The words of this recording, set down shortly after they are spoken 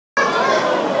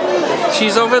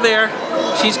She's over there.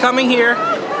 She's coming here.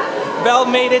 Belle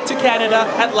made it to Canada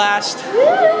at last.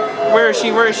 Where is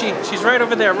she? Where is she? She's right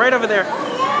over there. Right over there.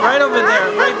 Right over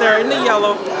there. Right there in the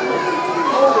yellow.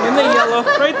 In the yellow.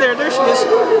 Right there. There she is.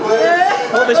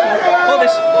 Hold this one. Hold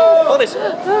this. Hold this.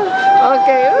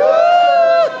 Okay.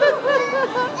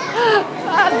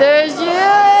 There she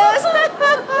is.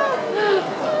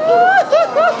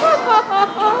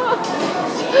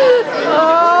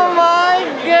 Oh my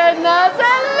goodness.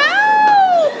 Hello.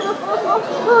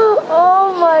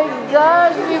 Oh my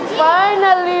gosh. We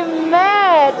finally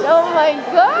met. Oh my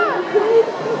god.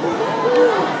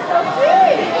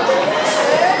 Okay.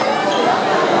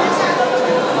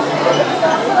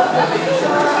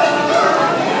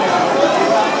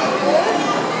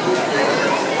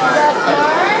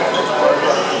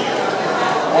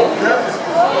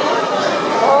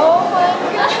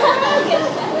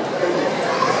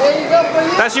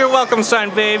 That's your welcome sign,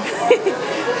 babe. Okay,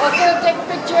 we'll take a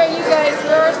picture of you guys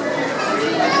first.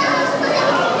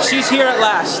 She's here at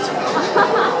last.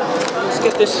 Let's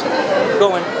get this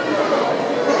going.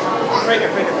 Right here,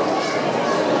 right here.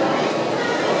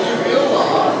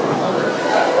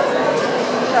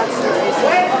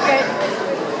 Okay.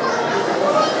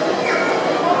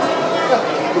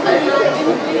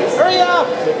 Hurry up!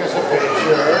 Take us a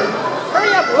picture.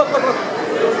 Hurry up! Look, look, look.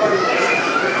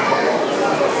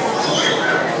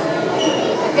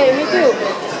 Okay, me too.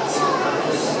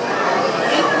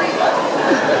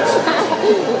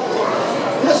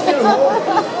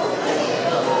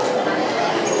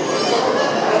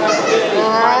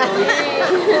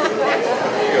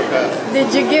 Did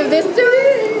you give this to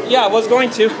me? Yeah, I was going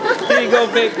to. Here you go,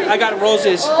 babe. I got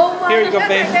roses. Here you go,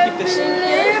 babe. Keep this.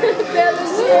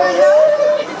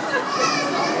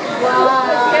 Wow.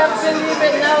 I can't believe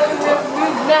it. Now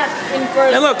we've met in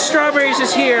person. And look, Strawberries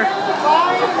is here.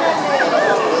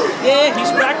 Yeah,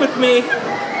 he's back with me.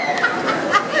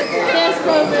 Yes,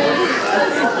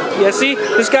 Strawberry. Yeah, see?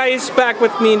 This guy is back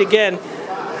with me again.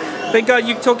 Thank God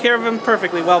you took care of him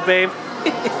perfectly well, babe.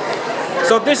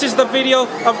 So this is the video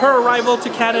of her arrival to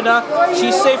Canada.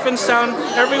 She's safe and sound.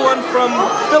 Everyone from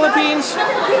Philippines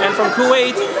and from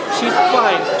Kuwait, she's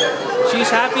fine. She's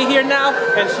happy here now,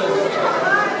 and she's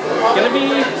gonna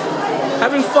be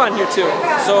having fun here too.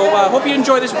 So hope you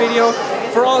enjoy this video.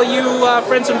 For all you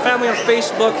friends and family on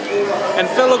Facebook and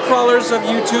fellow crawlers of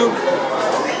YouTube,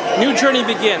 new journey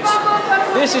begins.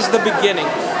 This is the beginning.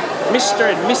 Mr.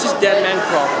 and Mrs. Deadman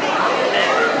Crawler.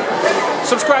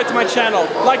 Subscribe to my channel,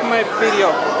 like my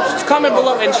video, comment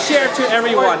below and share to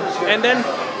everyone. And then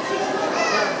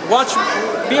watch,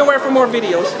 be aware for more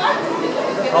videos.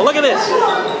 Oh, look at this.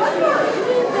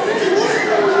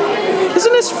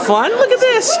 Isn't this fun? Look at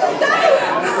this.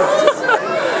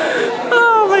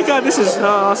 Oh my god, this is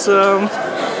awesome.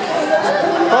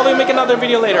 Probably make another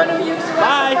video later.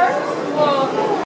 Bye.